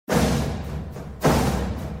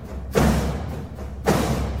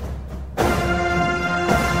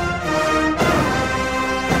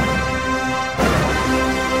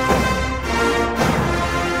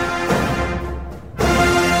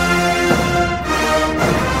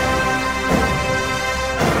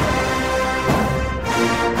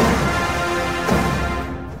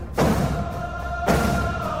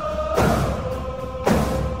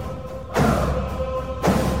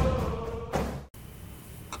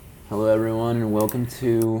Hello, everyone, and welcome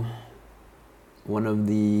to one of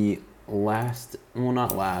the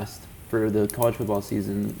not last, for the college football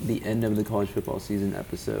season, the end of the college football season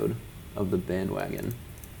episode of The Bandwagon.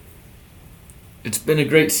 It's been a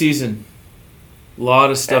great season. A lot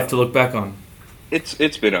of stuff to look back on.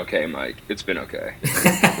 It's been okay, Mike. It's been okay.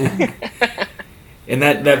 And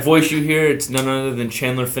that voice you hear, it's none other than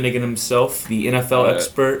Chandler Finnegan himself, the NFL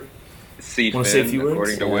expert. Want to say a few words?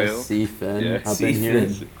 According to Will. C-Fin, up in here.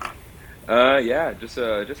 Just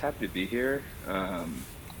happy to be here. From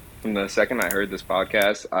the second I heard this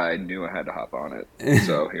podcast, I knew I had to hop on it.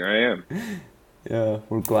 So here I am. Yeah,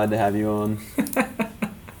 we're glad to have you on.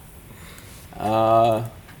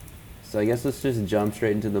 So I guess let's just jump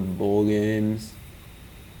straight into the bowl games.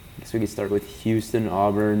 I guess we could start with Houston,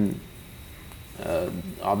 Auburn. Full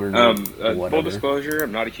disclosure,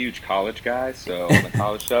 I'm not a huge college guy, so on the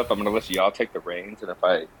college stuff, I'm going to let y'all take the reins, and if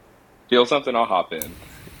I feel something, I'll hop in.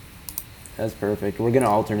 That's perfect. We're going to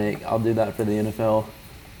alternate. I'll do that for the NFL.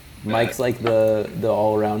 Mike's like the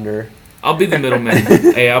all-rounder. I'll be the middleman.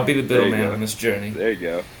 Hey, I'll be the middleman on this journey. There you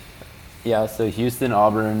go. Yeah, so Houston,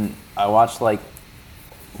 Auburn, I watched like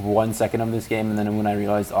 1 second of this game, and then when I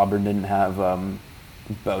realized Auburn didn't have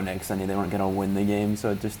Bo Nix, I knew they weren't going to win the game,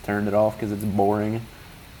 so I just turned it off because it's boring.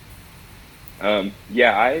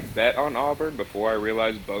 I bet on Auburn before I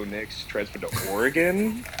realized Bo Nix transferred to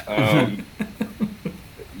Oregon.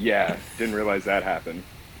 Didn't realize that happened.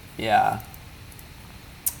 Yeah.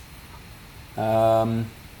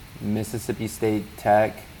 Mississippi State,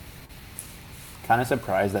 Tech. Kind of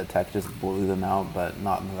surprised that Tech just blew them out, but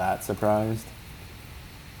not that surprised.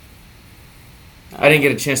 I didn't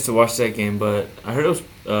get a chance to watch that game, but I heard it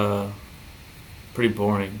was pretty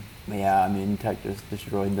boring. Yeah, I mean, Tech just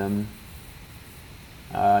destroyed them.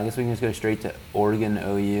 I guess we can just go straight to Oregon,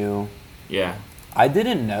 OU. Yeah. I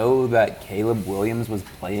didn't know that Caleb Williams was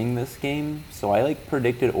playing this game, so I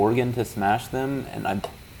predicted Oregon to smash them, and I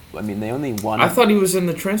mean they only won. I thought he was in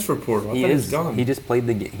the transfer portal. I thought he was gone. He just played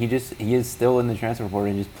the game. He is still in the transfer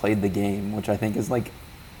portal and just played the game, which I think is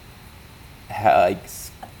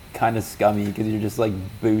kind of scummy because you're just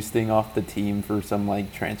boosting off the team for some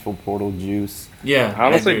transfer portal juice. Yeah, I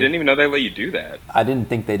honestly didn't even know they let you do that. I didn't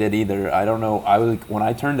think they did either. I don't know. I was when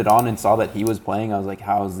I turned it on and saw that he was playing, I was like,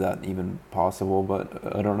 how is that even possible?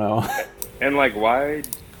 But I don't know. And why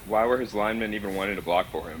were his linemen even wanting to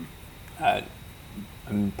block for him?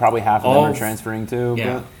 Probably half of them are transferring too.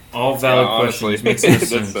 Yeah, all valid questions. Makes no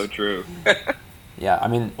sense. That's so true. Yeah, I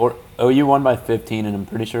mean, OU won by 15, and I'm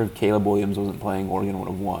pretty sure if Caleb Williams wasn't playing, Oregon would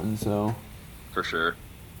have won. So, for sure.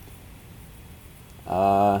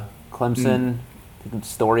 Clemson, the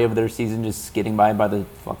story of their season, just skidding by the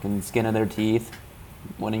fucking skin of their teeth,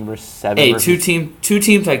 winning versus 7. Hey, two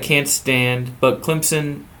teams I can't stand, but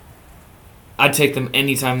Clemson, I'd take them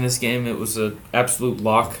anytime in this game. It was an absolute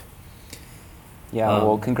lock. Yeah,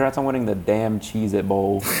 well, congrats on winning the damn Cheez-It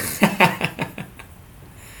Bowl.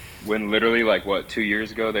 When literally, 2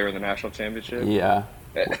 years ago, they were in the national championship? Yeah.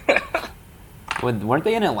 Weren't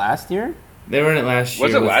they in it last year? They were in it last year.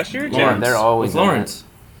 Was it last year? Lawrence. They're always with Lawrence.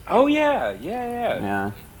 Oh,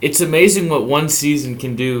 yeah. It's amazing what one season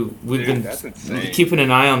can do. We've been keeping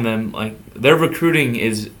an eye on them. Their recruiting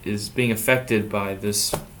is being affected by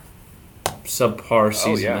this subpar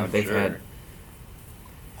season that they've had.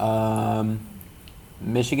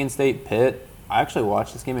 Michigan State, Pitt. I actually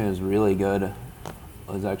watched this game. It was really good.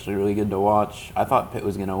 It was actually really good to watch. I thought Pitt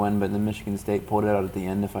was going to win, but then Michigan State pulled it out at the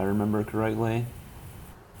end, if I remember correctly.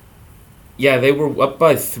 Yeah, they were up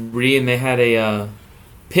by 3, and they had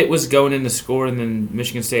Pitt was going in to score, and then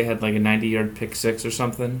Michigan State had a 90-yard pick six or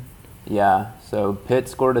something. Yeah, so Pitt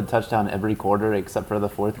scored a touchdown every quarter except for the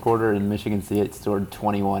fourth quarter, and Michigan State scored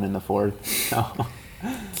 21 in the fourth. So.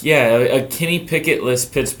 Yeah, a Kenny Pickett-less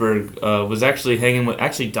Pittsburgh was actually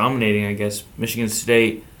dominating, I guess, Michigan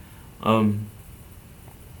State.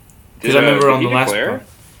 Because I remember on the last part.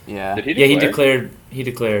 Yeah. Did he declare? Yeah, he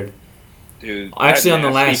declared. Dude, actually, on the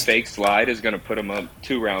last fake slide is going to put him up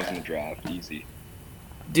 2 rounds in the draft, easy.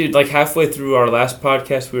 Dude, halfway through our last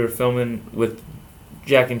podcast, we were filming with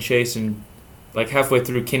Jack and Chase, and halfway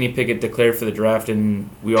through, Kenny Pickett declared for the draft, and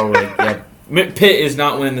we all were like, "Yeah, Pitt is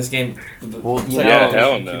not winning this game." Well,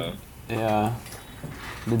 hell no. Yeah,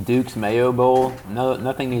 the Duke's Mayo Bowl. No,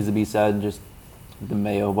 nothing needs to be said. Just the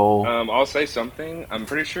Mayo Bowl. I'll say something. I'm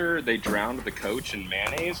pretty sure they drowned the coach in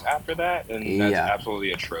mayonnaise after that, and that's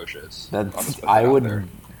absolutely atrocious. I would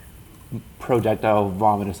projectile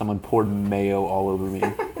vomit if someone poured mayo all over me.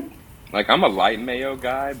 I'm a light mayo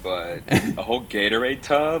guy, but a whole Gatorade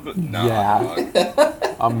tub? Nah.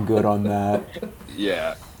 Yeah. I'm good on that.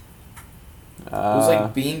 Yeah. It was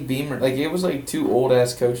like Beamer. Like, it was like two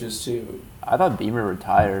old-ass coaches, too. I thought Beamer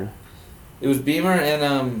retired. It was Beamer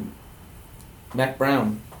and Mac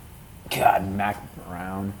Brown. God, Mac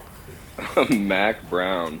Brown. Mac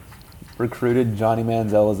Brown. Recruited Johnny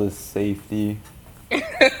Manziel as a safety.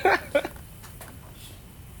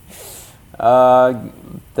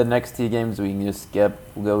 The next two games we can just skip.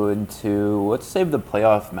 We'll go into... Let's save the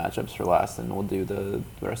playoff matchups for last, and we'll do the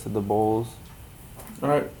rest of the bowls. All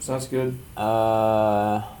right, sounds good.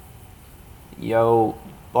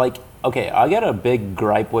 Okay, I got a big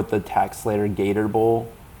gripe with the Tax Slater Gator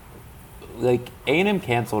Bowl. Like, A&M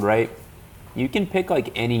canceled, right? You can pick,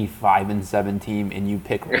 like, any 5-7 team, and you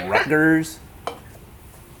pick Rutgers.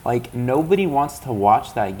 Like, nobody wants to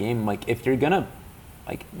watch that game. Like, if you're gonna...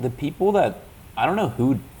 Like, the people that... I don't know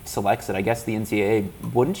who selects it. I guess the NCAA.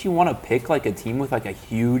 Wouldn't you want to pick, like, a team with, like, a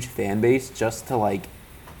huge fan base just to, like,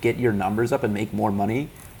 get your numbers up and make more money?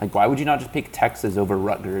 Like, why would you not just pick Texas over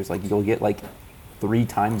Rutgers? Like, you'll get, like, 3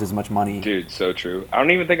 times as much money. Dude, so true. I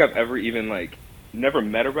don't even think I've ever even, like, never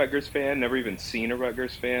met a Rutgers fan, never even seen a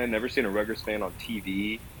Rutgers fan, never seen a Rutgers fan on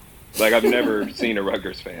TV. Like, I've never seen a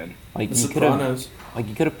Rutgers fan. Like, The you could have, Sopranos. like,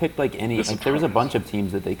 you could have picked, like, any. The Like, there was a Sopranos. bunch of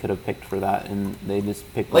teams that they could have picked for that, and they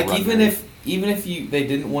just picked. Like, Rutgers. even if they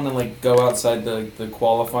didn't want to, like, go outside the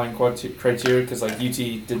qualifying criteria because, like, UT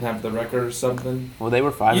didn't have the record or something. Well, they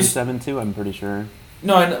were 5 You and s- 7 too. I'm pretty sure.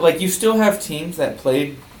 No, and, like, you still have teams that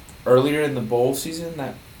played earlier in the bowl season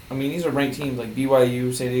that, I mean, these are ranked teams like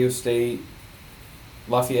BYU, San Diego State,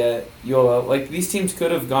 Lafayette, ULL. Like, these teams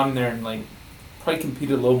could have gone in there and, like, probably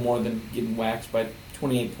competed a little more than getting waxed by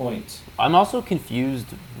 28 points. I'm also confused.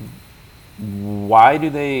 Why do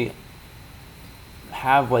they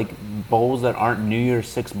have, like, bowls that aren't New Year's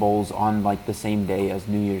Six bowls on, like, the same day as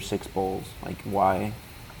New Year's Six bowls? Like, why?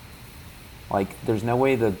 Like, there's no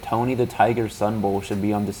way the Tony the Tiger Sun Bowl should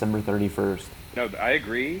be on December 31st. No, I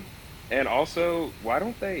agree. And also, why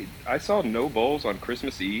don't they... I saw no bowls on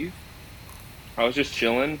Christmas Eve. I was just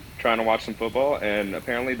chilling, trying to watch some football, and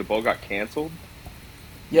apparently the bowl got canceled.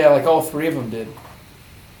 Yeah, like, all three of them did.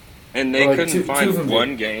 And they Like, couldn't two of find them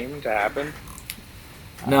one game to happen.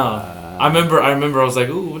 No. I remember I was like,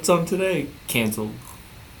 ooh, what's on today? Canceled.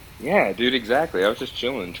 Yeah, dude, exactly. I was just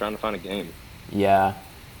chilling, trying to find a game. Yeah.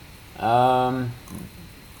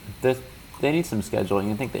 They need some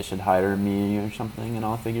scheduling. I think they should hire me or something, and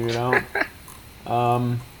I'll figure it out.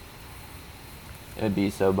 It would be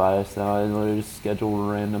so biased, though. I'd literally just schedule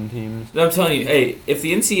random teams. I'm telling you, hey, if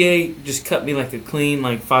the NCAA just cut me like a clean,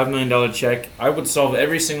 like, $5 million check, I would solve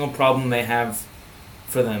every single problem they have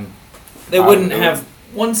for them. They wouldn't have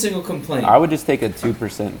one single complaint. I would just take a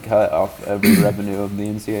 2% cut off every revenue of the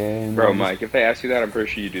NCAA. And Bro, just- Mike, if they ask you that, I'm pretty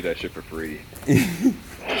sure you do that shit for free.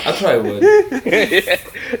 I probably would.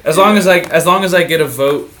 As long as I get a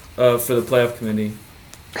vote for the playoff committee,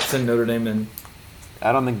 send Notre Dame in.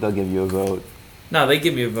 I don't think they'll give you a vote. No, they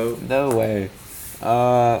give me a vote. No way.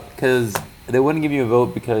 Because they wouldn't give you a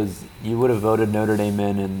vote because you would have voted Notre Dame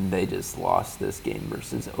in and they just lost this game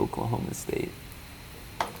versus Oklahoma State.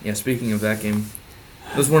 Yeah, speaking of that game,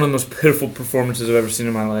 it was one of the most pitiful performances I've ever seen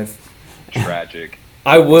in my life. Tragic.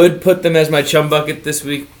 I would put them as my chum bucket this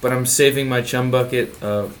week, but I'm saving my chum bucket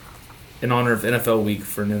in honor of NFL week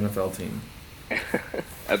for an NFL team.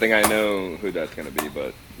 I think I know who that's going to be,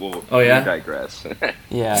 but we'll digress.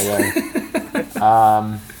 Yeah.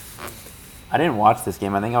 I didn't watch this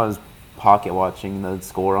game. I think I was pocket watching the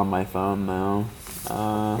score on my phone, though.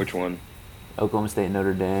 Which one? Oklahoma State,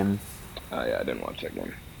 Notre Dame. Yeah, I didn't watch that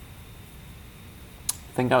game.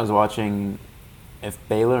 I think I was watching... If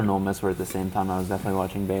Baylor and Ole Miss were at the same time, I was definitely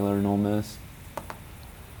watching Baylor and Ole Miss.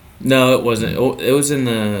 No, it wasn't. It was in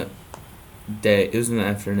the day. It was in the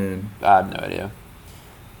afternoon. I have no idea.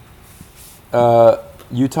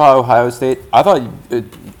 Utah, Ohio State.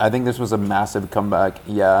 I think this was a massive comeback.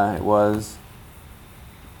 Yeah, it was.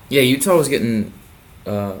 Yeah, Utah was getting,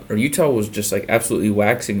 or Utah was just like absolutely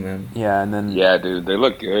waxing them. Yeah, and then Yeah, dude, they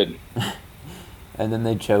look good. and then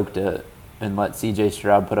they choked it and let C.J.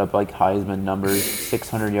 Stroud put up like Heisman numbers,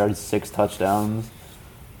 600 yards, 6 touchdowns.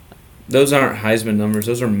 Those aren't Heisman numbers.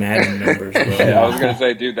 Those are Madden numbers, bro. Yeah, I was going to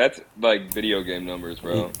say, dude, that's like video game numbers,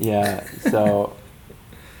 bro. Yeah, so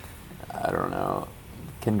I don't know.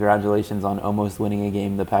 Congratulations on almost winning a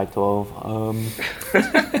game in the Pac-12.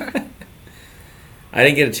 I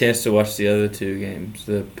didn't get a chance to watch the other two games,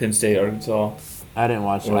 the Penn State, Arkansas. I didn't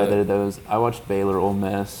watch What? either of those. I watched Baylor, Ole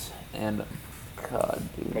Miss, and God,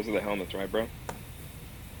 Because of the helmets, right, bro?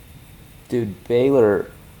 dude, Baylor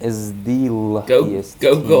is the luckiest.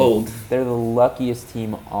 Go team. Gold. They're the luckiest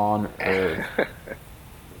team on earth.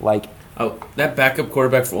 Like, Oh, that backup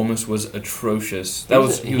quarterback for Ole Miss was atrocious. That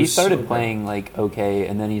was he was started so playing like okay,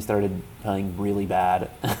 and then he started playing really bad.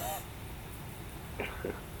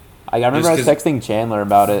 I remember I was texting Chandler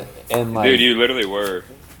about it, and like, dude, you literally were.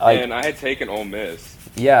 Like, and I had taken Ole Miss.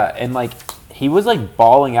 Yeah, and like he was like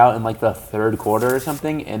balling out in like the third quarter or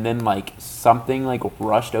something, and then like something like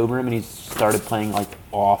rushed over him, and he started playing like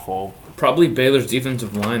awful. Probably Baylor's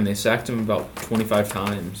defensive line. They sacked him about 25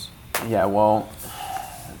 times. Yeah, well,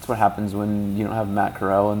 that's what happens when you don't have Matt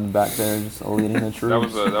Corral in the back there just leading the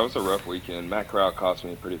troops. That was a rough weekend. Matt Corral cost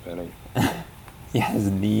me a pretty penny. Yeah, his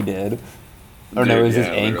knee did. Or Dude, no, it was his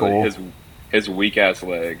ankle. His weak ass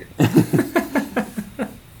leg.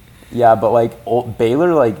 Yeah, but like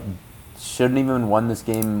Baylor like shouldn't even won this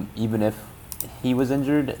game even if he was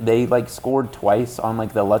injured. They like scored twice on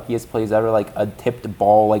like the luckiest plays ever, like a tipped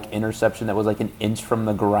ball like interception that was like an inch from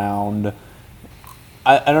the ground.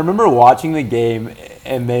 I remember watching the game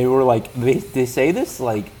and they were like they say this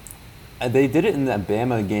like they did it in that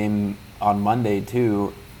Bama game on Monday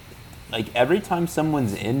too. Like every time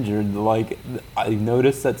someone's injured, like I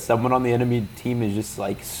noticed that someone on the enemy team is just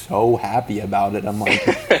like so happy about it. I'm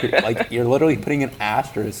like, you're literally putting an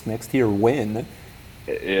asterisk next to your win.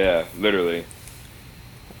 Yeah, literally.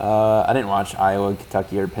 I didn't watch Iowa,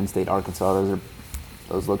 Kentucky, or Penn State, Arkansas.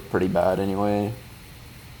 Those looked pretty bad anyway.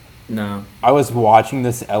 No. I was watching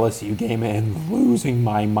this LSU game and losing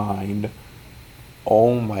my mind.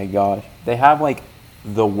 Oh my gosh, they have like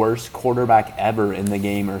the worst quarterback ever in the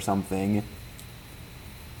game or something.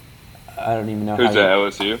 I don't even know. Who's that,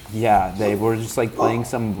 LSU? Yeah, they were just like playing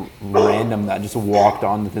some random that just walked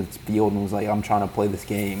onto the field and was like, I'm trying to play this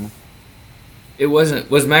game. It wasn't.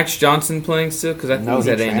 Was Max Johnson playing still? Because I think he's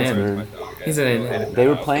at A&M. He's at A&M. They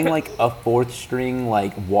were playing like a fourth string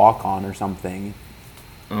like walk-on or something.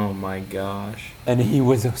 Oh my gosh. And he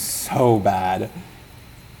was so bad.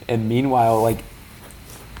 And meanwhile, like,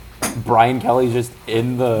 Brian Kelly's just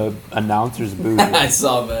in the announcer's booth. I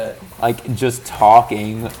saw that. Like, just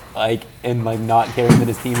talking, like, and, like, not caring that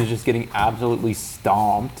his team is just getting absolutely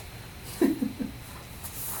stomped.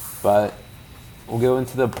 But we'll go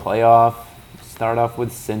into the playoff. Start off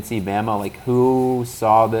with Cincy Bama. Like, who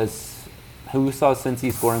saw this? Who saw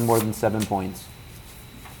Cincy scoring more than 7 points?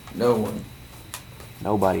 No one.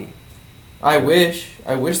 Nobody. I wish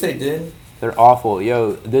they did. They're awful.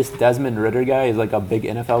 Yo, this Desmond Ridder guy is like a big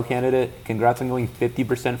NFL candidate. Congrats on going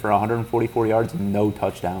 50% for 144 yards and no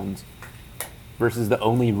touchdowns. Versus the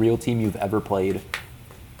only real team you've ever played.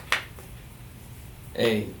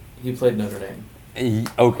 Hey, he played Notre Dame.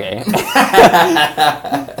 Okay.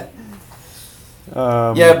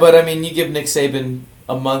 Yeah, but I mean, you give Nick Saban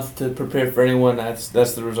a month to prepare for anyone, that's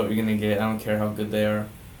the result you're going to get. I don't care how good they are.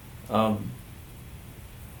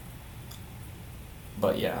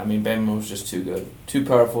 But yeah, I mean, Bama was just too good, too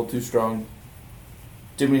powerful, too strong,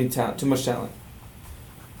 too much talent.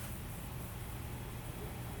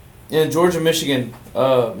 And Georgia, Michigan,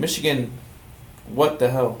 what the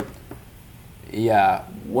hell? Yeah.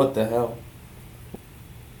 What the hell?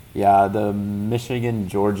 Yeah, the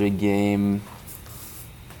Michigan-Georgia game,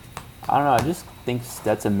 I don't know, I just think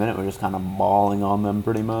Stetson Bennett were just kind of balling on them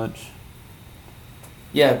pretty much.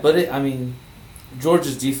 Yeah, but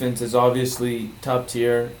Georgia's defense is obviously top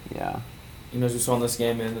tier. Yeah. As we saw in this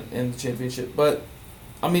game in the championship. But,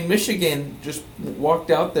 Michigan just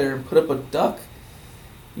walked out there and put up a duck.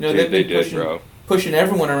 They've been pushing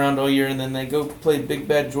everyone around all year, and then they go play big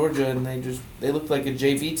bad Georgia, and they looked like a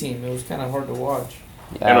JV team. It was kind of hard to watch.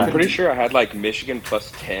 Yeah. And I'm pretty sure I had like Michigan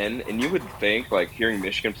plus 10, and you would think like hearing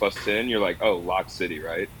Michigan plus 10, you're like, oh, Lock City,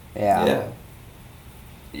 right? Yeah.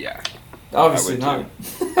 Yeah. Obviously not.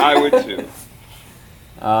 I would too.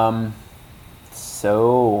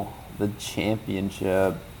 So the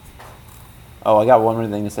championship. Oh, I got one more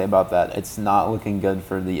thing to say about that. It's not looking good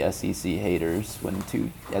for the SEC haters when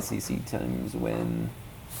two SEC teams win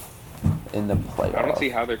in the playoffs. I don't see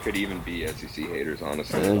how there could even be SEC haters,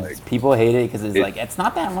 honestly. People hate it because it's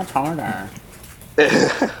not that much harder.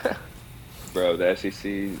 Bro, the SEC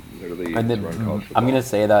literally and is run college football. I'm going to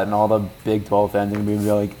say that, and all the Big 12 fans are going to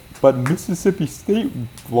be like, but Mississippi State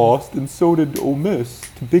lost, and so did Ole Miss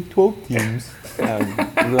to Big 12 teams.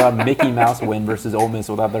 Mickey Mouse win versus Ole Miss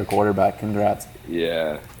without their quarterback. Congrats.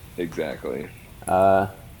 Yeah, exactly.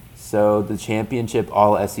 So the championship,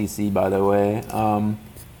 all SEC, by the way.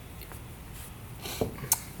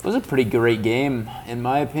 It was a pretty great game, in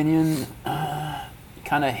my opinion.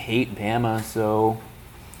 Kind of hate Bama, so.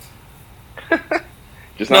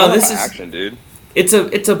 Just not enough action, dude. It's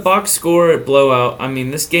a box score blowout.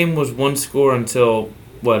 This game was one score until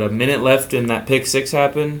a minute left, and that pick six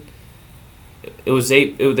happened. It was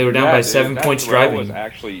 8. They were down by 7 points driving. Was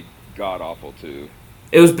actually god awful too.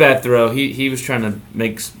 It was bad throw. He was trying to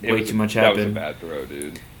make way too much happen. That was a bad throw,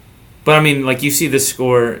 dude. But I mean, like, you see the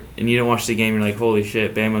score and you don't watch the game, you're like, holy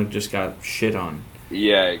shit, Bama just got shit on.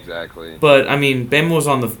 Yeah, exactly. But I mean, Bama was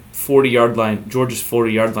on the 40-yard line, Georgia's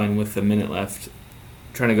 40-yard line with a minute left,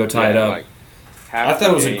 trying to go tie it up. Like, I thought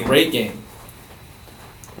it was a great game.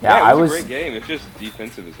 Yeah, it was a great game. It's just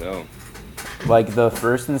defensive as hell. Like, the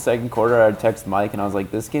first and second quarter, I'd text Mike, and I was like,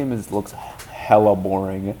 this game looks hella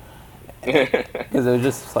boring. Because it was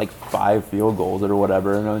just, like, 5 field goals or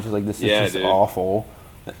whatever, and I was just like, this is just awful.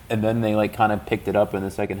 And then they, like, kind of picked it up in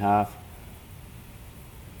the second half.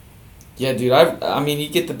 Yeah, dude, I mean, you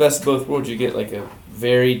get the best of both worlds. You get, like, a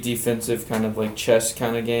very defensive kind of, like, chess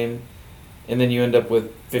kind of game, and then you end up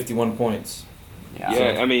with 51 points.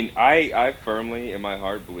 Yeah, I mean, I firmly, in my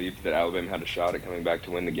heart, believed that Alabama had a shot at coming back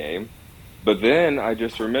to win the game. But then I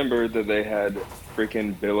just remembered that they had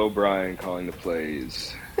freaking Bill O'Brien calling the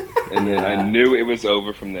plays. And then I knew it was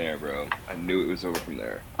over from there, bro. I knew it was over from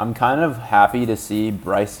there. I'm kind of happy to see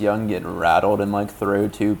Bryce Young get rattled and, like, throw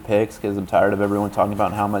 2 picks because I'm tired of everyone talking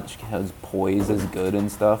about how much his poise is good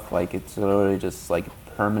and stuff. Like, it's literally just, like,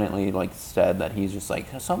 permanently, like, said that he's just, like,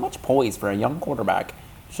 so much poise for a young quarterback.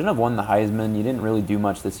 Shouldn't have won the Heisman. You didn't really do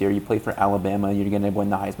much this year. You play for Alabama. You're going to win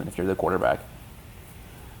the Heisman if you're the quarterback.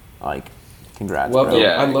 Like, congrats, bro.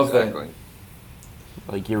 Yeah, I love that.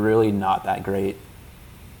 Like, you're really not that great.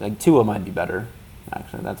 Like, Tua might be better.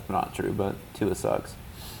 Actually, that's not true, but Tua sucks.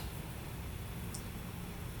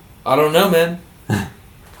 I don't know, man.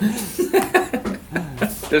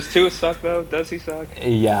 Does Tua suck, though? Does he suck?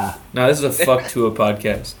 Yeah. No, this is a fuck Tua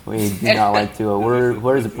podcast. We do not like Tua.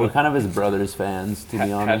 We're kind of his brother's fans, to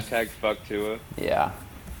be honest. Hashtag fuck Tua? Yeah.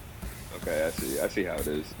 Okay, I see how it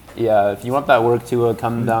is. Yeah, if you want that work, Tua,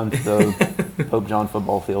 come down to the Pope John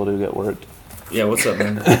football field to get worked. Yeah, what's up,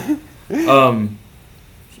 man?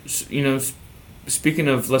 You know, speaking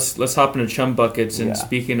of, let's hop into chum buckets. And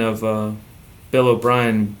speaking of Bill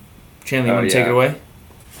O'Brien, Chandler, you want to take it away?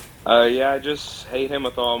 Yeah, I just hate him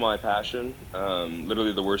with all my passion.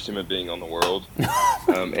 Literally the worst human being on the world.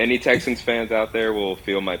 Any Texans fans out there will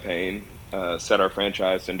feel my pain. Set our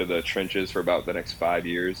franchise into the trenches for about the next 5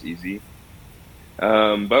 years, easy.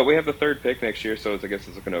 But we have the 3rd pick next year, so I guess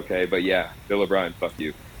it's looking okay. But yeah, Bill O'Brien, fuck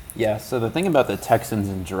you. Yeah, so the thing about the Texans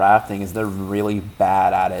in drafting is they're really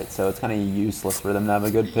bad at it, so it's kind of useless for them to have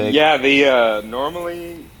a good pick. Yeah, the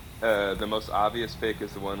normally the most obvious pick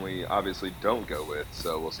is the one we obviously don't go with,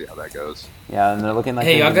 so we'll see how that goes. Yeah, and they're looking like...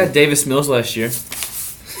 Hey, y'all got Davis Mills last year.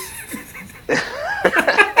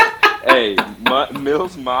 Hey,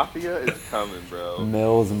 Mills Mafia is coming, bro.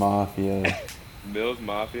 Mills Mafia. Mills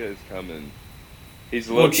Mafia is coming. He's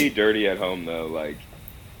low-key dirty at home, though. Like,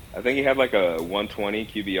 I think he had like a 120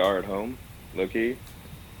 QBR at home, low-key.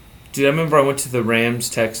 Dude, I remember I went to the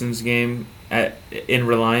Rams-Texans game in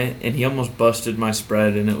Reliant, and he almost busted my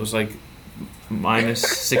spread, and it was like minus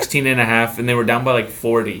 16.5, and they were down by like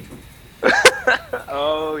 40.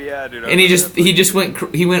 Oh yeah, dude. And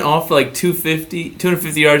he went off for like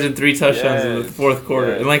 250 yards and 3 touchdowns in the 4th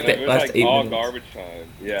quarter. In like the last like 8 all minutes. Garbage time.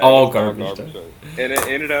 Yeah, all garbage time. And it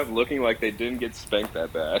ended up looking like they didn't get spanked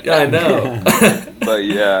that bad. Yeah, I know. But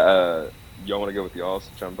yeah, y'all want to go with y'all's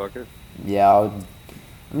chum bucket? Yeah,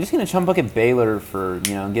 I'm just gonna chum bucket Baylor for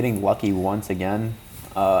getting lucky once again,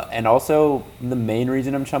 and also the main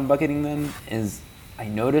reason I'm chum bucketing them is I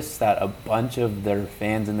noticed that a bunch of their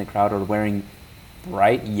fans in the crowd are wearing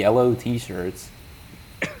bright yellow T-shirts.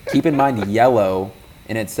 Keep in mind yellow,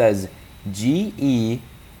 and it says GEAUX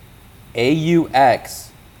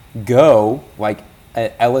go, like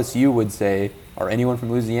LSU would say, or anyone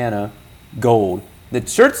from Louisiana, gold. The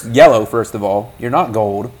shirt's yellow, first of all. You're not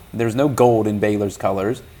gold. There's no gold in Baylor's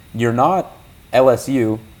colors. You're not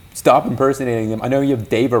LSU. Stop impersonating them. I know you have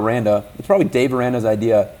Dave Aranda. It's probably Dave Aranda's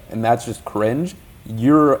idea, and that's just cringe.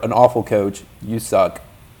 You're an awful coach. You suck.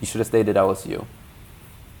 You should have stayed at LSU.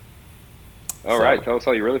 All right, tell us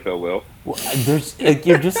how you really feel, Will. Well,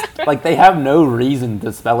 you're just like they have no reason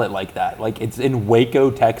to spell it like that. Like it's in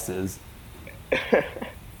Waco, Texas.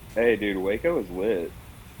 Hey, dude, Waco is lit.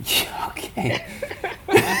 Yeah, okay.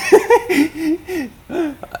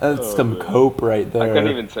 That's some cope right there. I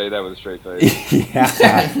couldn't even say that with a straight face.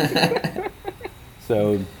 Yeah.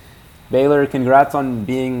 So, Baylor, congrats on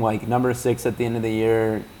being like number 6 at the end of the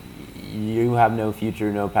year. You have no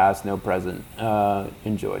future, no past, no present.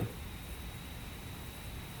 Enjoy.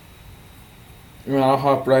 Well, I'll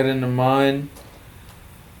hop right into mine.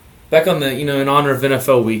 Back on the, in honor of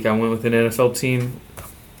NFL week, I went with an NFL team.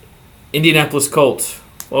 Indianapolis Colts.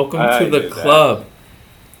 Welcome to the club.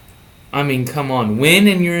 I mean, come on. Win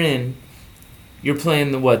and you're in. you're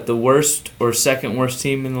playing the worst or second worst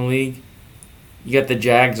team in the league. You got the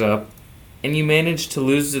Jags up, and you managed to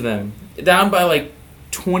lose to them. Down by like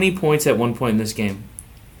 20 points at one point in this game.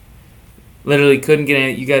 Literally couldn't get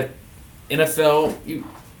any. You got NFL,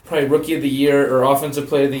 probably Rookie of the Year or Offensive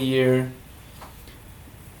Player of the Year.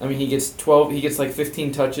 I mean, he gets like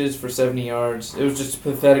 15 touches for 70 yards. It was just a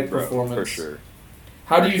pathetic performance. For sure.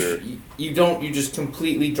 How do you just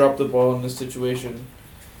completely drop the ball in this situation?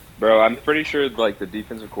 Bro, I'm pretty sure like the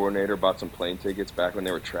defensive coordinator bought some plane tickets back when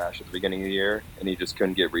they were trash at the beginning of the year, and he just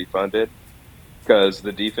couldn't get refunded because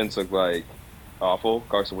the defense looked like awful.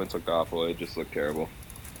 Carson Wentz looked awful. It just looked terrible.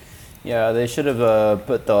 Yeah, they should have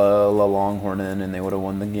put the Longhorn in, and they would have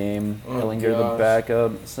won the game. Ellinger, the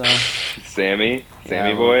backup. So Sammy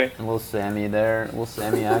boy, a little Sammy there, a little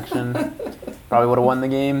Sammy action. Probably would have won the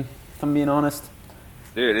game, if I'm being honest.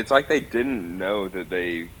 Dude, it's like they didn't know that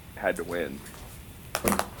they had to win.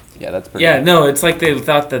 Yeah, that's pretty. Yeah, no, it's like they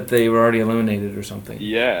thought that they were already eliminated or something.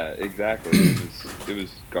 Yeah, exactly. It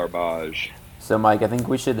was garbage. So, Mike, I think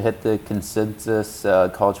we should hit the consensus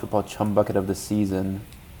college football chum bucket of the season.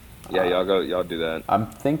 Yeah, y'all do that. I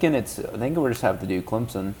think we just have to do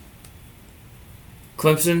Clemson.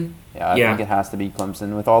 Clemson? Yeah, I think it has to be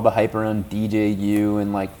Clemson with all the hype around DJU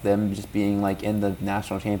and like them just being like in the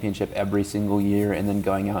national championship every single year and then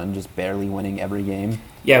going out and just barely winning every game.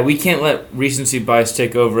 Yeah, we can't let recency bias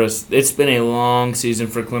take over us. It's been a long season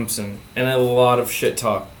for Clemson and a lot of shit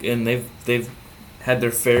talk, and they've had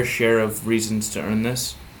their fair share of reasons to earn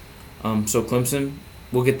this. So Clemson,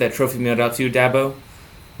 we'll get that trophy mailed out to you, Dabo.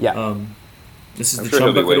 Yeah. This is I'm the sure Chum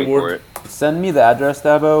he'll be Bucket waiting Award. for it. Send me the address,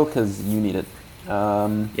 Dabo, because you need it.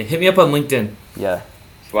 Yeah, hit me up on LinkedIn. Yeah.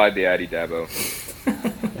 Slide the Addy Dabo.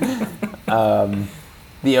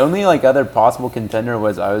 The only like other possible contender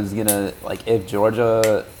was I was gonna like if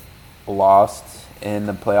Georgia lost in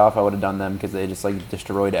the playoff, I would have done them because they just like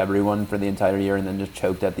destroyed everyone for the entire year and then just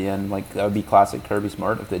choked at the end. Like that would be classic Kirby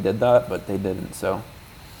Smart if they did that, but they didn't. So.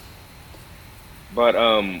 But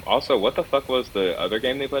also, what the fuck was the other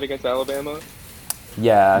game they played against Alabama?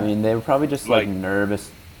 Yeah, I mean they were probably just like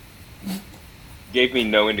nervous. Gave me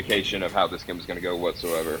no indication of how this game was going to go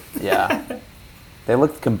whatsoever. Yeah. They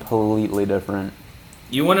looked completely different.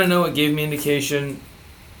 You want to know what gave me indication?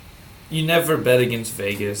 You never bet against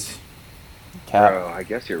Vegas. Cap. Bro, I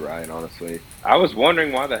guess you're right, honestly. I was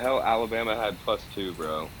wondering why the hell Alabama had +2,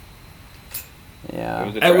 bro.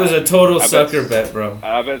 Yeah. It was a total sucker bet, bro.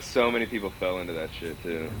 I bet so many people fell into that shit,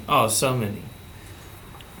 too. Oh, so many.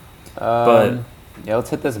 Yeah, let's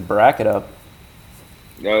hit this bracket up.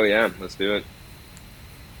 Oh, yeah, let's do it.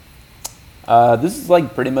 This is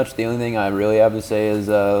like pretty much the only thing I really have to say is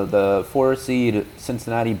the 4-seed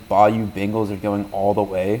Cincinnati Bayou Bengals are going all the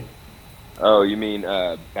way. Oh, you mean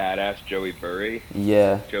badass Joey Burry?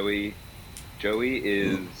 Yeah. Joey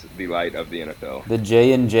is the light of the NFL. The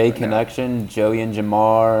J&J connection, Joey and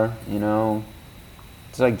Jamar, you know.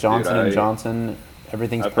 It's like Johnson and Johnson.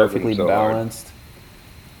 Everything's perfectly balanced.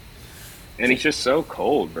 And he's just so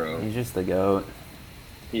cold, bro. He's just the GOAT.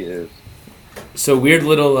 He is. So weird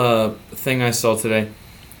little thing I saw today.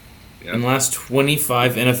 Yep. In the last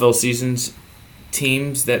 25 NFL seasons,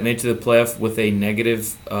 teams that made to the playoff with a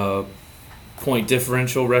negative point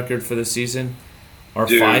differential record for the season are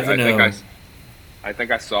 5-0. I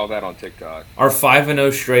think I saw that on TikTok. Are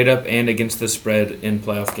 5-0 straight up and against the spread in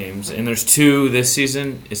playoff games, and there's 2 this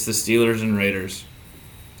season. It's the Steelers and Raiders.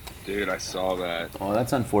 Dude, I saw that. Oh,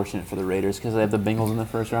 that's unfortunate for the Raiders because they have the Bengals in the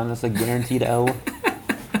first round. That's a guaranteed L.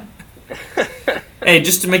 Hey,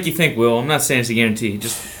 just to make you think, Will, I'm not saying it's a guarantee.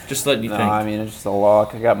 Just letting you think. I mean, it's just a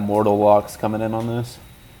lock. I got mortal locks coming in on this.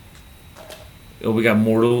 Oh, we going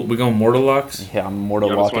mortal locks? Yeah, I'm mortal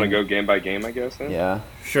You locking. just want to go game by game, I guess, then? Yeah.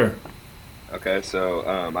 Sure. Okay, so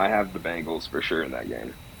I have the Bengals for sure in that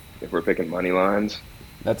game. If we're picking money lines.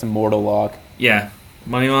 That's a mortal lock. Yeah.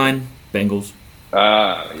 Money line, Bengals.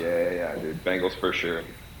 Yeah, dude. Bengals for sure.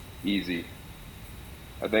 Easy.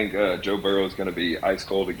 I think Joe Burrow is going to be ice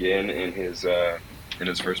cold again in his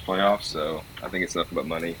first playoff, so I think it's nothing but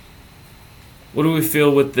money. What do we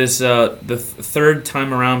feel with this the third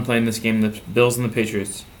time around playing this game, the Bills and the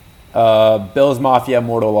Patriots? Bills Mafia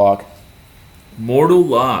mortal lock. Mortal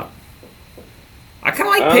lock. I kind of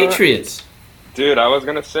like Patriots. Dude, I was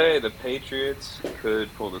going to say the Patriots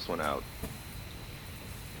could pull this one out.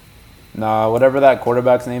 Nah, whatever that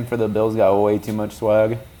quarterback's name for the Bills got way too much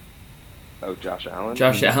swag. Oh, Josh Allen?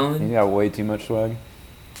 Josh Allen? He got way too much swag.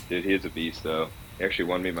 Dude, he is a beast, though. He actually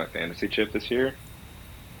won me my fantasy chip this year.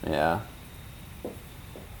 Yeah.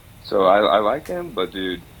 So I like him, but,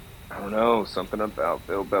 dude, I don't know. Something about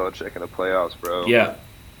Bill Belichick in the playoffs, bro. Yeah.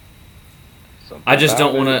 something. I just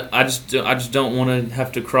don't about want it. to. I just don't want to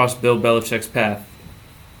have to cross Bill Belichick's path.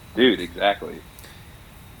 Dude, exactly.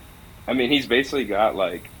 I mean, he's basically got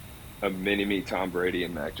like a mini-me Tom Brady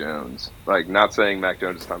and Mac Jones. Like, not saying Mac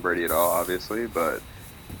Jones is Tom Brady at all, obviously, but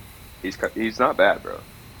he's not bad, bro.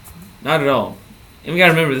 Not at all. And we got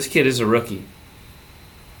to remember, this kid is a rookie.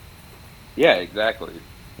 Yeah, exactly.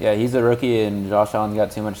 Yeah, he's a rookie, and Josh Allen's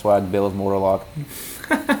got too much swag. Bill's Mortalock.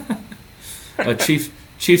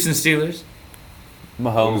 Chiefs and Steelers.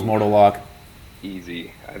 Mahomes Ooh. Mortalock.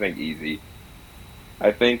 Easy. I think easy.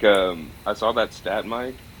 I think I saw that stat,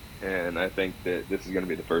 Mike, and I think that this is going to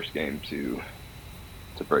be the first game to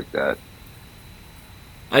break that.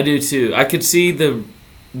 I do too. I could see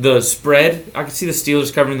the spread. I could see the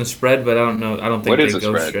Steelers covering the spread, but I don't know. I don't think What they is the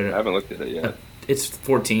go spread? straight I up. haven't looked at it yet. It's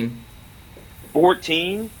 14.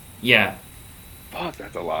 14? Yeah. Fuck,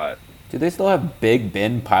 that's a lot. Do they still have Big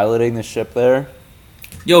Ben piloting the ship there?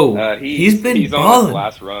 Yo, he's been on his balling.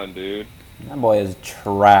 last run, dude. That boy is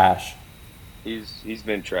trash. He's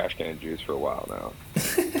been trash can juice for a while now.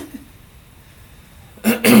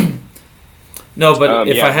 No, but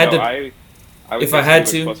if yeah, I had no, to, I would if say I had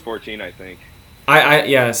Steelers to- plus 14, I think.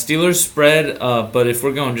 yeah, Steelers spread. But if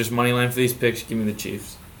we're going just money line for these picks, give me the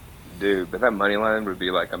Chiefs. Dude, but that money line would be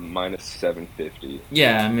like a minus 750.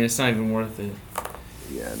 Yeah, I mean it's not even worth it.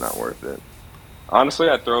 Yeah, not worth it. Honestly,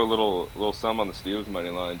 I'd throw a little sum on the Steelers money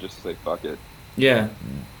line just to say fuck it. Yeah,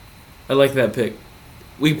 I like that pick.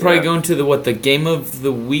 We probably Yeah. go into the game of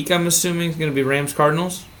the week. I'm assuming is going to be Rams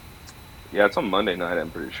Cardinals. Yeah, it's on Monday night, I'm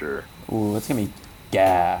pretty sure. Ooh, that's gonna be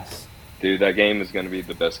gas. Dude, that game is going to be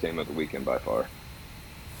the best game of the weekend by far.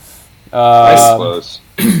 It's Um, close.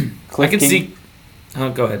 Cliff I can King- see. Oh,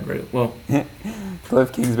 go ahead, Ray. Well,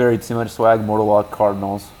 Cliff Kingsbury, too much swag. Mortalock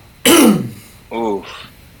Cardinals. Ooh.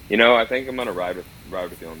 You know, I think I'm going to ride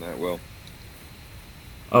with you on that, Will.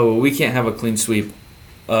 oh, well, we can't have a clean sweep.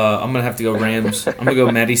 I'm gonna have to go Rams. I'm gonna go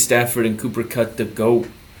Matty Stafford and Cooper Kupp to go.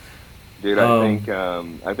 Dude,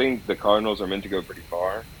 I think the Cardinals are meant to go pretty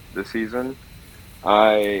far this season.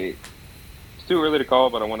 It's too early to call,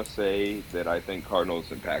 but I want to say that I think Cardinals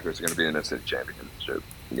and Packers are going to be in a city championship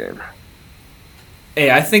game. Hey,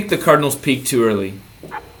 I think the Cardinals peaked too early.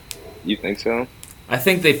 You think so? I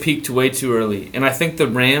think they peaked way too early, and I think the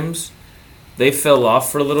Rams, they fell off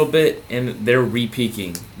for a little bit, and they're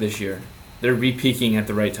re-peaking this year. They're re-peaking at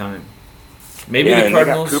the right time. Maybe yeah, the and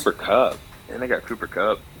Cardinals, they got Cooper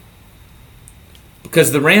Kupp.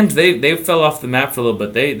 because the Rams they fell off the map for a little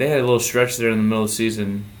bit. They had a little stretch there in the middle of the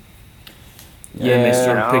season. And then they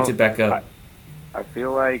sort of picked it back up. I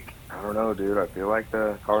feel like, I don't know, dude. I feel like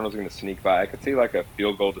the Cardinals are going to sneak by. I could see like a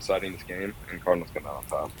field goal deciding this game, and Cardinals come out on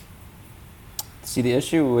top. See, the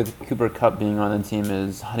issue with Cooper Kupp being on the team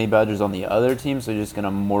is Honey Badger's on the other team, so you're just gonna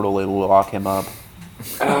mortally lock him up.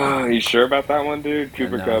 You sure about that one, dude?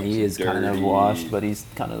 Cooper No, Kupp. he is kind of washed, but he's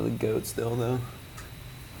kind of the GOAT still, though.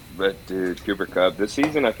 But dude, Cooper Kupp. This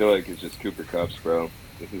season, I feel like it's just Cooper Kupp's, bro.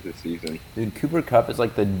 This is his season. Dude, Cooper Kupp is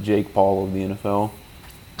like the Jake Paul of the NFL.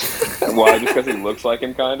 Why? Just because he looks like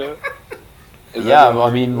him, kind of. Yeah, well,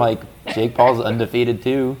 I mean, like, Jake Paul's undefeated,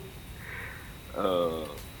 too.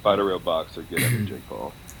 Fight a real boxer, get under Jake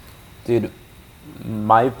Paul. Dude,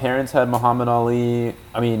 my parents had Muhammad Ali.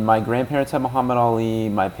 I mean, my grandparents had Muhammad Ali.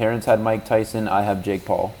 My parents had Mike Tyson. I have Jake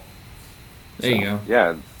Paul. There you go.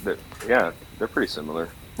 Yeah, they're pretty similar.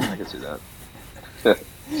 I can see that.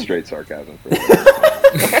 Straight sarcasm. For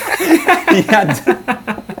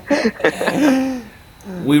Yeah.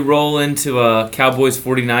 We roll into Cowboys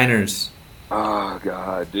 49ers. Oh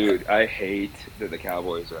god, dude, I hate that the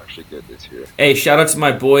Cowboys are actually good this year. Hey, shout out to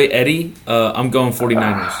my boy Eddie. I'm going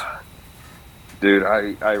 49ers. Dude,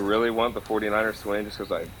 I really want the 49ers to win just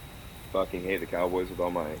because I fucking hate the Cowboys with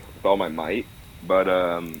all my might. But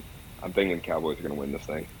I'm thinking Cowboys are gonna win this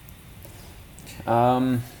thing.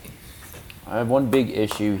 I have one big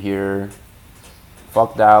issue here.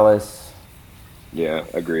 Fuck Dallas. Yeah,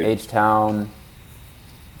 agreed. H-Town.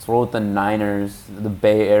 Let's roll with the Niners. The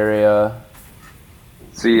Bay Area.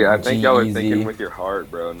 See, I think y'all are G-Eazy. thinking with your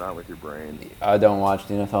heart, bro, not with your brain. I don't watch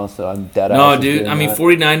the NFL, so I'm dead No, ass dude. doing I mean, that.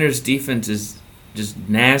 49ers defense is just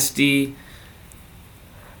nasty.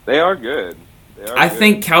 They are good. I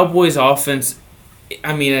think Cowboys offense.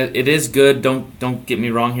 I mean, it is good. Don't get me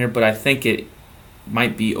wrong here, but I think it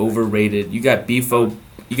might be overrated. You got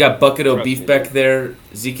Bucket O Trust Beef me, back dude. there.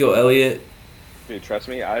 Ezekiel Elliott. Dude, trust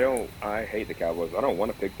me, I hate the Cowboys. I don't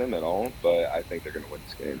want to pick them at all, but I think they're going to win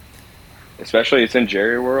this game. Especially it's in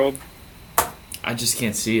Jerry World. I just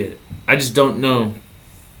can't see it. I just don't know.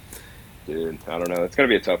 Dude, I don't know. It's going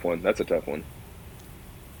to be a tough one. That's a tough one.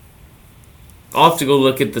 I'll have to go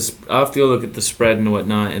look at the spread and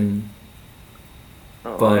whatnot, and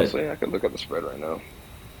Oh, But- honestly, I could look up the spread right now.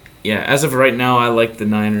 Yeah, as of right now, I like the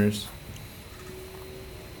Niners.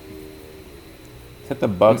 Hit the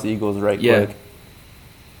Bucks Eagles right Yeah. quick.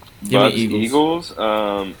 Give me Bucks, Eagles.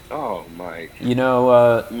 Oh, Mike. You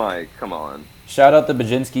know, Mike, come on. shout out the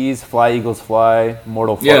Bajinskis, Fly Eagles Fly,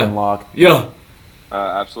 Mortal Yeah. fucking Lock. Yeah.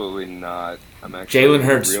 Absolutely not. I'm actually Jalen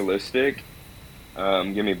Hurts. realistic.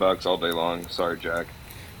 Give me Bucks all day long. Sorry, Jack.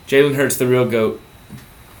 Jalen Hurts, the real GOAT.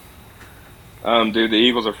 Dude, the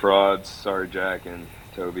Eagles are frauds. Sorry, Jack and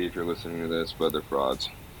Toby, if you're listening to this, but they're frauds.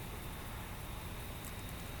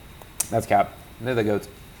 That's cap. They're the goats.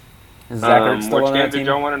 Is Zach Ertz still Which on game that did team?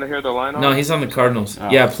 y'all want to hear the line on? No, he's on the Cardinals. Oh.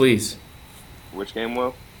 Yeah, please. Which game,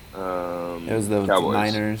 Will? It was the Cowboys.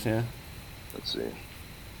 Niners, yeah. Let's see.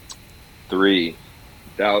 3.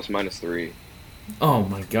 Dallas -3. Oh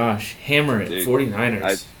my gosh. Hammer it. Dude,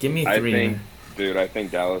 49ers. Give me 3. I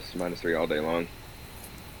think Dallas -3 all day long.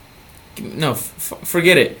 No,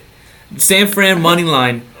 forget it. San Fran money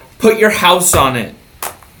line. Put your house on it.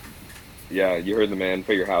 Yeah, you heard the man.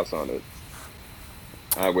 Put your house on it.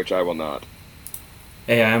 Which I will not.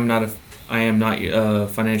 Hey, I am not a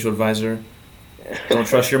financial advisor. Don't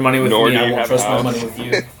trust your money with Nor me. do I you won't have trust a my house. money with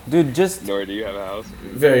you. Dude, just Nor do you have a house.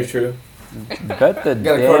 Very true. bet the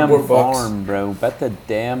Got a damn cardboard box. farm, bro. Bet the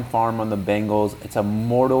damn farm on the Bengals. It's a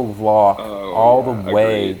mortal lock Oh, all yeah, the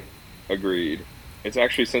way. Agreed. It's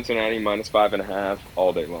actually Cincinnati -5.5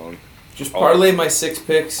 all day long. Just parlay my 6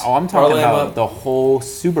 picks. Oh, I'm talking Parlay 'em about up. the whole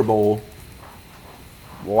Super Bowl.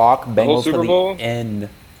 Lock Bengals Super to Bowl? the end.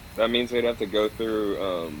 That means they'd have to go through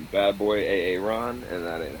bad boy AA Ron, and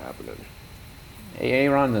that ain't happening.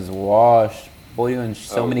 Aaron is washed. Boy, doing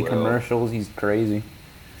so Oh, many well. commercials. He's crazy.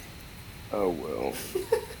 Oh well.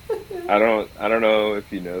 I don't know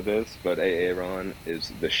if you know this, but AA Ron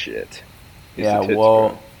is the shit. He's Yeah, the tits,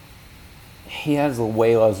 well, he has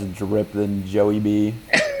way less drip than Joey B.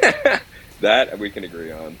 bro. That we can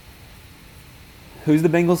agree on. Who's the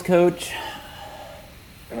Bengals coach?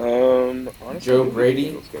 Honestly, Joe who's the Brady?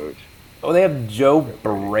 Eagles coach? Oh, they have Joe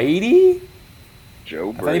Brady? Joe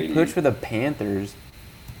I thought Brady. he coached for the Panthers.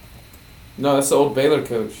 No, that's the old Baylor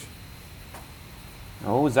coach.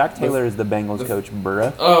 Oh, Zach Taylor is the Bengals the- coach,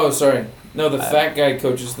 bruh. Oh, sorry. No, the fat guy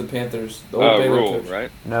coaches the Panthers. The old Baylor Rule, coach.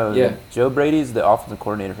 right? No, Yeah. Joe Brady's the offensive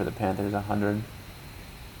coordinator for the Panthers, 100.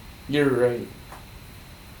 You're right.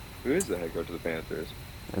 Who is the head coach of the Panthers?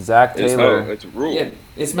 Zach Taylor. It's Rule. Yeah,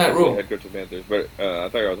 it's Matt He's Rule. the head coach of the Panthers, but I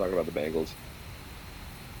thought you were talking about the Bengals.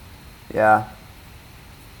 Yeah.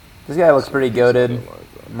 This guy looks pretty goated. Something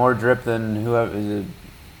like that. More drip than whoever is it.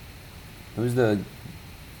 Who's the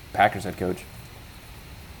Packers head coach?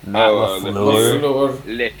 Matt LaFleur. Lord.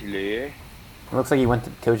 Leclerc. Looks like he went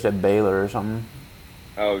to coach at Baylor or something.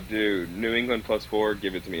 Oh, dude, New England +4.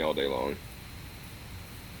 Give it to me all day long.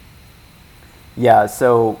 Yeah,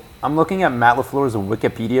 so I'm looking at Matt LaFleur's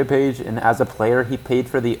Wikipedia page, and as a player, he played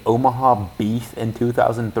for the Omaha Beef in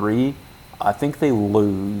 2003. I think they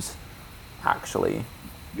lose, actually.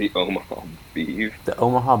 The Omaha Beef. The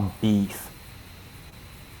Omaha Beef.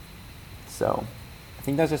 So, I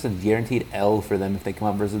think that's just a guaranteed L for them if they come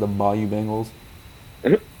up versus the Bayou Bengals.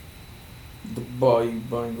 The Bayou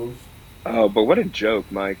Bengals. Oh, but what a joke,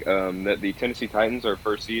 Mike. That the Tennessee Titans are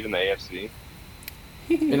first seed in the AFC.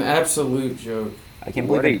 An absolute joke. I can't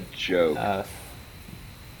What a believe joke. it.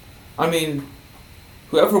 I mean,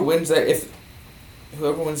 whoever wins this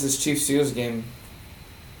Chiefs Steelers game,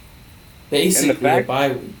 basically fact- a bye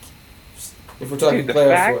week. If we're talking Dude, the playoff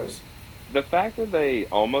fact- wise. The fact that they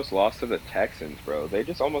almost lost to the Texans, bro. They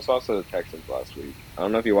just almost lost to the Texans last week. I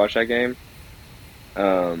don't know if you watched that game.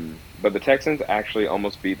 But the Texans actually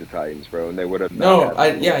almost beat the Titans, bro, and they would have. No,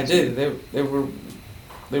 I did. They were.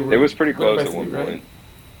 It was pretty winning close by at one 3, right? point.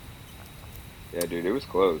 Yeah, dude, it was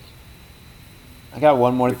close. I got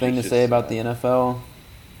one more Which thing to is say just about the NFL.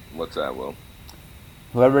 What's that, Will?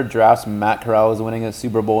 Whoever drafts Matt Corral is winning a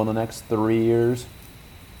Super Bowl in the next 3 years.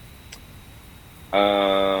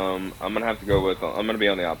 I'm gonna have to go with. I'm gonna be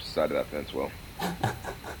on the opposite side of that fence, Will.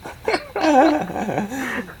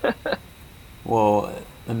 Well,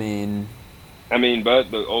 I mean,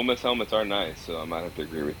 But the Ole Miss helmets are nice, so I might have to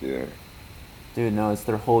agree with you there. dude, no, it's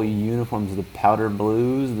their whole uniforms, the powder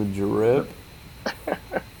blues, the drip,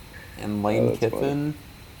 and Lane that's Kiffin.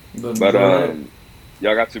 The But drip.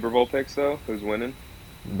 y'all got Super Bowl picks though? Who's winning?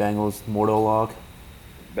 Bengals, mortal lock.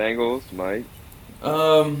 Bengals, Mike.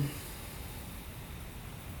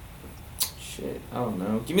 Shit, I don't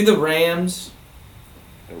know. Give me the Rams.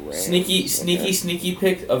 The Rams. Sneaky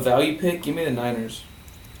pick, a value pick. Give me the Niners.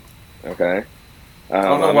 Okay.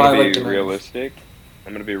 don't know I'm why I gonna like be the Niners. realistic.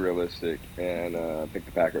 I'm gonna be realistic and pick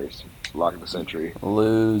the Packers. Lock of the century.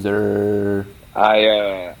 Loser.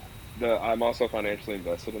 I'm also financially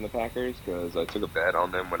invested in the Packers because I took a bet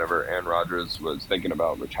on them whenever Aaron Rodgers was thinking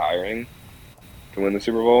about retiring to win the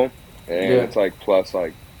Super Bowl, and Yeah. it's like plus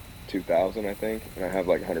like 2,000, I think, and I have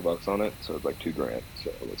like $100 on it, so it's like $2,000.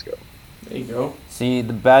 So let's go. There you go. See,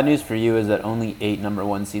 the bad news for you is that only 8 number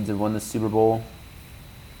 1 seeds have won the Super Bowl.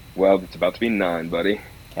 Well, it's about to be 9, buddy.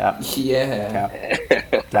 Cap. Yeah.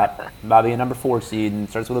 Cap. Bobby, a number 4 seed, and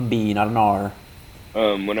starts with a B, not an R.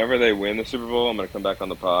 Whenever they win the Super Bowl, I'm gonna come back on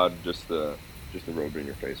the pod just to rub it in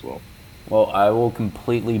your face, Will. Well, I will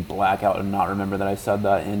completely black out and not remember that I said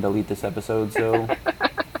that and delete this episode, so...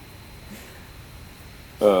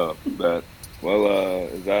 But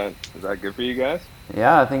is that good for you guys?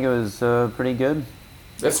 Yeah, I think it was pretty good.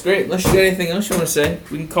 That's great. Unless you got anything else you want to say,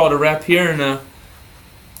 we can call it a wrap here. And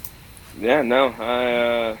Yeah, no,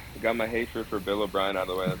 I got my hatred for Bill O'Brien out of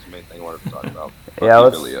the way. That's the main thing I wanted to talk about. Yeah,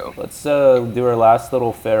 Fuck you, Billy O. let's do our last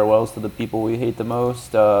little farewells to the people we hate the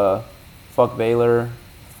most. Fuck Baylor,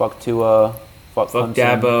 fuck Tua, fuck Clemson.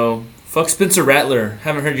 Dabo, fuck Spencer Rattler.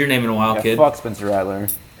 Haven't heard your name in a while, kid. Fuck Spencer Rattler.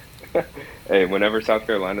 Hey, whenever South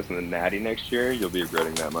Carolina's in the Natty next year, you'll be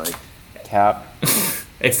regretting that, Mike. Cap.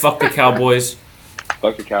 Hey, fuck the Cowboys.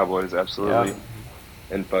 Fuck the Cowboys, absolutely. Yeah.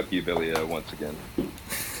 And fuck you, Billy O, once again.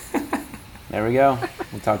 There we go.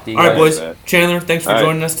 We'll talk to you All right, guys. boys. Chandler, thanks for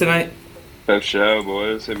joining us tonight. Best show,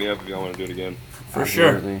 boys. Hit me up if y'all want to do it again. For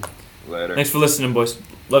sure. Absolutely. Later. Thanks for listening, boys.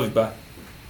 Love you. Bye.